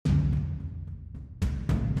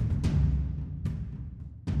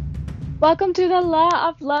Welcome to the Law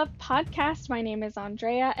of Love podcast. My name is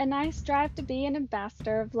Andrea, and I strive to be an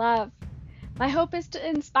ambassador of love. My hope is to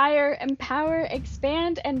inspire, empower,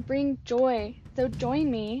 expand, and bring joy. So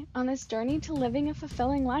join me on this journey to living a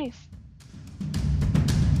fulfilling life.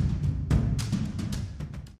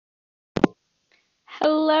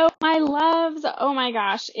 Hello, my loves. Oh my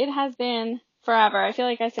gosh, it has been forever. I feel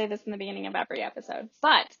like I say this in the beginning of every episode,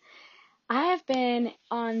 but I have been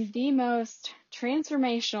on the most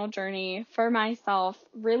transformational journey for myself,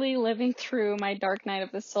 really living through my dark night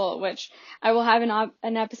of the soul, which I will have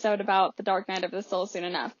an episode about the dark night of the soul soon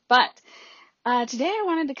enough. But today I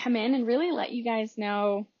wanted to come in and really let you guys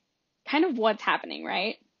know kind of what's happening,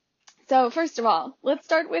 right? So first of all, let's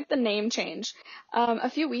start with the name change. A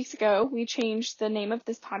few weeks ago, we changed the name of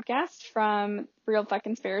this podcast from Real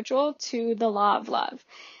Fucking Spiritual to The Law of Love.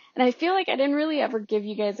 And I feel like I didn't really ever give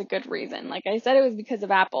you guys a good reason. Like I said, it was because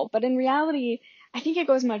of Apple, but in reality, I think it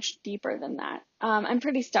goes much deeper than that. I'm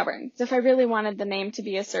pretty stubborn. So if I really wanted the name to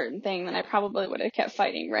be a certain thing, then I probably would have kept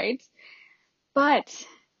fighting, right? But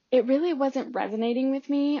it really wasn't resonating with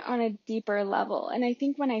me on a deeper level. And I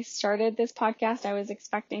think when I started this podcast, I was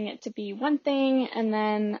expecting it to be one thing, and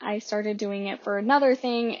then I started doing it for another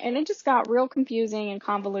thing, and it just got real confusing and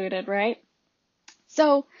convoluted, right?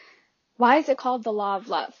 So why is it called The Law of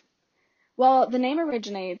Love? Well, the name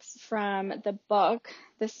originates from the book,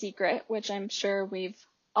 The Secret, which I'm sure we've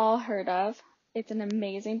all heard of. It's an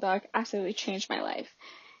amazing book, absolutely changed my life.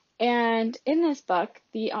 And in this book,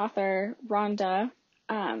 the author, Rhonda,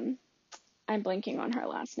 I'm blanking on her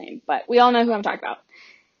last name, but we all know who I'm talking about.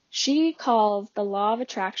 She calls the law of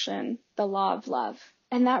attraction the law of love.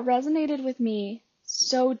 And that resonated with me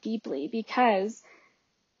so deeply because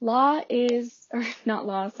love is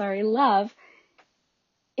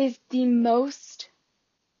the most,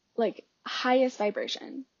 highest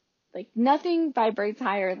vibration. Like, nothing vibrates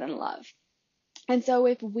higher than love. And so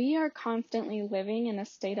if we are constantly living in a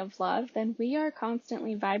state of love, then we are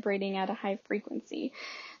constantly vibrating at a high frequency.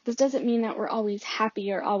 This doesn't mean that we're always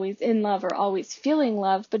happy or always in love or always feeling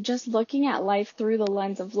love, but just looking at life through the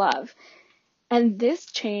lens of love. And this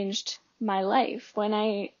changed my life when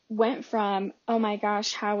I went from, oh my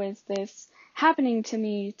gosh, how is this happening to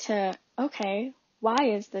me, to, okay, why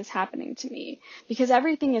is this happening to me? Because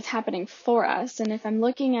everything is happening for us. And if I'm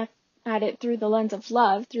looking at it through the lens of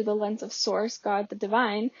love, through the lens of source, God, the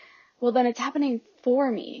divine, well, then it's happening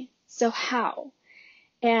for me. So how?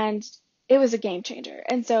 And it was a game changer.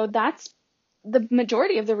 And so that's the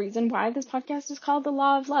majority of the reason why this podcast is called The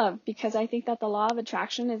Law of Love, because I think that the law of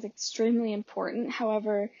attraction is extremely important.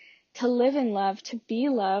 However, to live in love, to be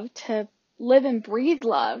loved, to live and breathe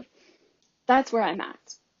love, that's where I'm at.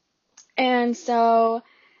 And so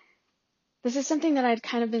this is something that I'd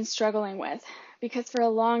kind of been struggling with, because for a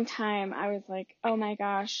long time I was like, oh my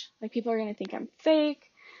gosh, like people are going to think I'm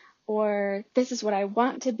fake, or this is what I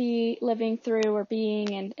want to be living through or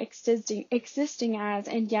being and existing as,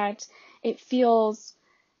 and yet it feels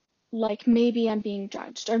like maybe I'm being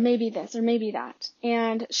judged, or maybe this, or maybe that.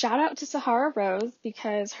 And shout out to Sahara Rose,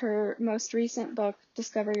 because her most recent book,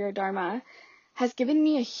 Discover Your Dharma, has given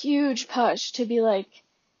me a huge push to be like,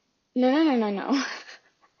 no.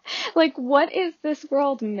 Like, what is this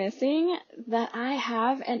world missing that I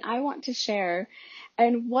have and I want to share?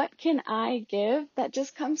 And what can I give that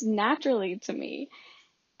just comes naturally to me?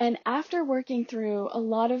 And after working through a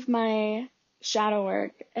lot of my shadow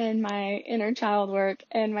work and my inner child work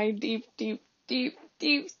and my deep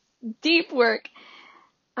work,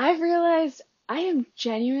 I've realized I am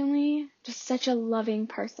genuinely just such a loving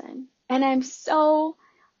person. And I'm so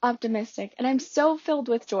optimistic and I'm so filled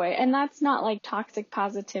with joy. And that's not like toxic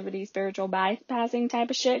positivity, spiritual bypassing type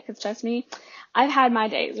of shit, because trust me, I've had my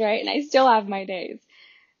days, right? And I still have my days.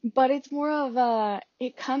 But it's more of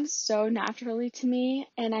it comes so naturally to me,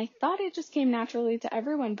 and I thought it just came naturally to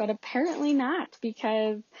everyone, but apparently not,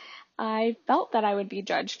 because I felt that I would be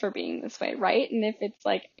judged for being this way, right? And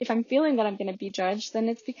if I'm feeling that I'm going to be judged, then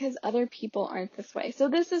it's because other people aren't this way. So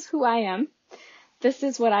this is who I am. This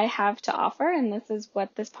is what I have to offer, and this is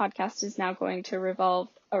what this podcast is now going to revolve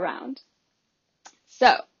around.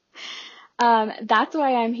 So, that's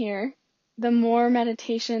why I'm here. The more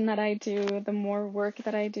meditation that I do, the more work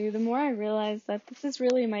that I do, the more I realize that this is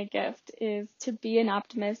really my gift, is to be an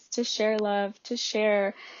optimist, to share love, to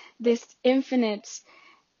share this infinite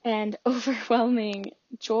and overwhelming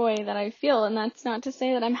joy that I feel. And that's not to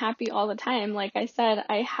say that I'm happy all the time. Like I said,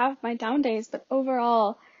 I have my down days, but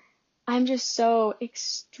overall, I'm just so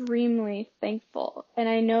extremely thankful. And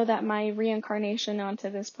I know that my reincarnation onto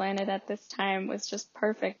this planet at this time was just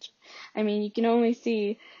perfect. I mean, you can only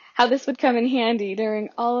see how this would come in handy during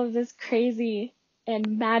all of this crazy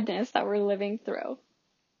and madness that we're living through.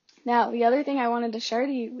 Now, the other thing I wanted to share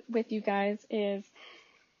with you guys is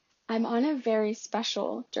I'm on a very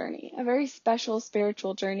special journey, a very special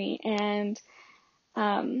spiritual journey, and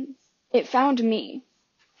it found me.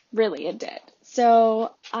 Really, it did.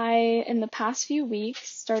 So I, in the past few weeks,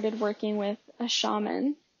 started working with a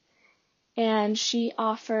shaman, and she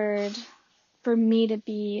offered for me to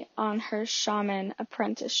be on her shaman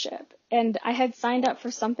apprenticeship. And I had signed up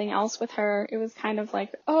for something else with her. It was kind of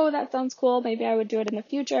like, oh, that sounds cool. Maybe I would do it in the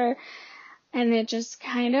future. And it just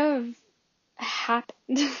kind of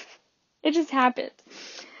happened. It just happened.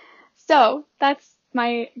 So that's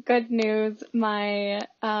my good news, my,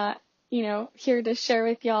 here to share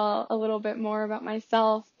with y'all a little bit more about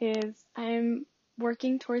myself is I'm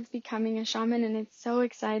working towards becoming a shaman, and it's so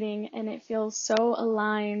exciting, and it feels so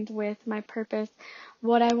aligned with my purpose,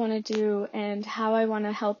 what I want to do, and how I want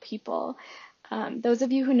to help people. Those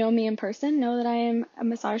of you who know me in person know that I am a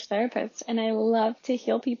massage therapist, and I love to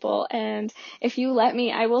heal people. And if you let me,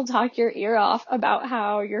 I will talk your ear off about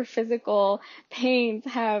how your physical pains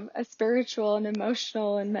have a spiritual and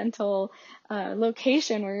emotional and mental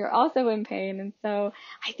location where you're also in pain. And so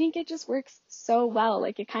I think it just works so well.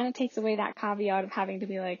 Like, it kind of takes away that caveat of having to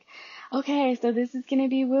be like, okay, so this is going to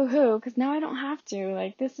be woohoo, because now I don't have to.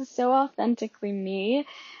 Like, this is so authentically me.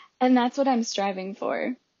 And that's what I'm striving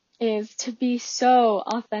for, is to be so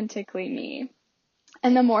authentically me.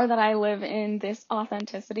 And the more that I live in this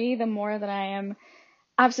authenticity, the more that I am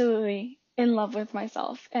absolutely in love with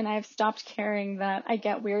myself. And I've stopped caring that I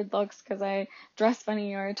get weird looks because I dress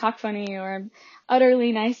funny or talk funny, or I'm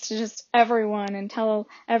utterly nice to just everyone and tell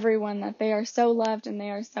everyone that they are so loved and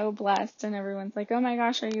they are so blessed. And everyone's like, oh my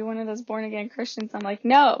gosh, are you one of those born again Christians? I'm like,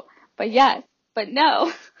 no, but yes, but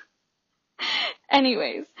no.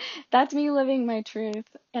 Anyways, that's me living my truth,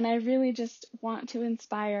 and I really just want to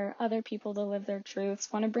inspire other people to live their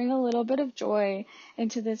truths, want to bring a little bit of joy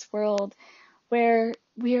into this world where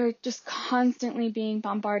we are just constantly being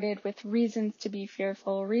bombarded with reasons to be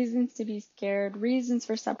fearful, reasons to be scared, reasons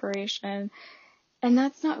for separation, and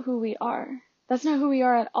that's not who we are. That's not who we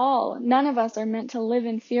are at all. None of us are meant to live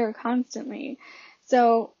in fear constantly.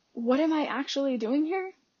 So what am I actually doing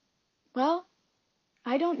here? Well,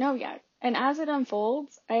 I don't know yet. And as it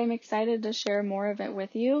unfolds, I am excited to share more of it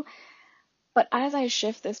with you. But as I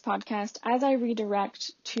shift this podcast, as I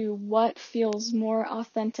redirect to what feels more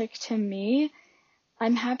authentic to me,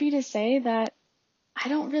 I'm happy to say that I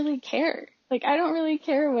don't really care. Like, I don't really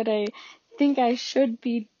care what I think I should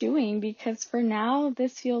be doing, because for now,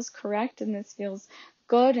 this feels correct, and this feels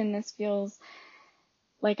good, and this feels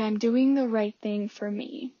like I'm doing the right thing for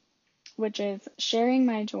me, which is sharing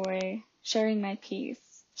my joy, sharing my peace,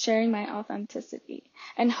 sharing my authenticity,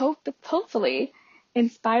 and hopefully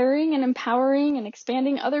inspiring and empowering and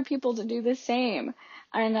expanding other people to do the same.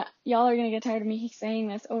 And y'all are going to get tired of me saying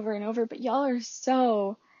this over and over, but y'all are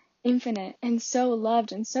so infinite and so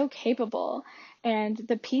loved and so capable. And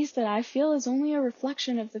the peace that I feel is only a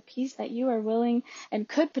reflection of the peace that you are willing and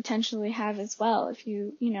could potentially have as well if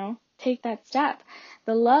you take that step.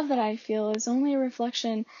 The love that I feel is only a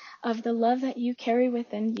reflection of the love that you carry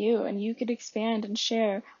within you, and you could expand and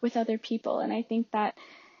share with other people. And I think that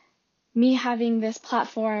me having this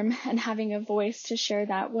platform and having a voice to share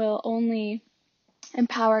that will only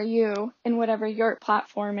empower you in whatever your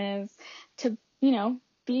platform is to,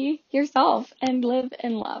 be yourself and live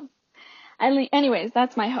in love. Anyways,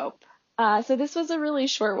 that's my hope. So this was a really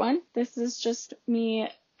short one. This is just me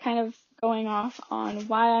kind of going off on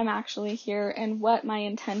why I'm actually here and what my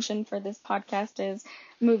intention for this podcast is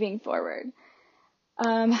moving forward.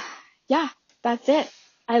 Yeah, that's it.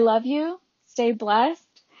 I love you. Stay blessed.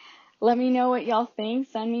 Let me know what y'all think.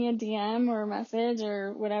 Send me a DM or a message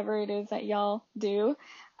or whatever it is that y'all do.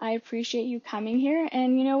 I appreciate you coming here.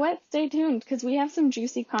 And you know what? Stay tuned, because we have some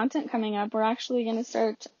juicy content coming up. We're actually going to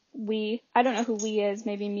start, I don't know who we is,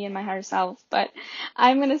 maybe me and my higher self, but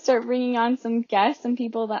I'm going to start bringing on some guests and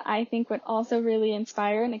people that I think would also really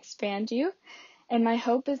inspire and expand you. And my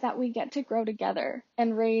hope is that we get to grow together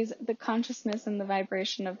and raise the consciousness and the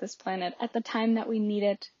vibration of this planet at the time that we need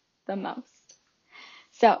it the most.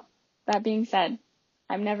 So, that being said,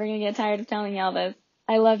 I'm never going to get tired of telling y'all this.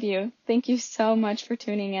 I love you. Thank you so much for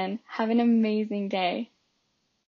tuning in. Have an amazing day.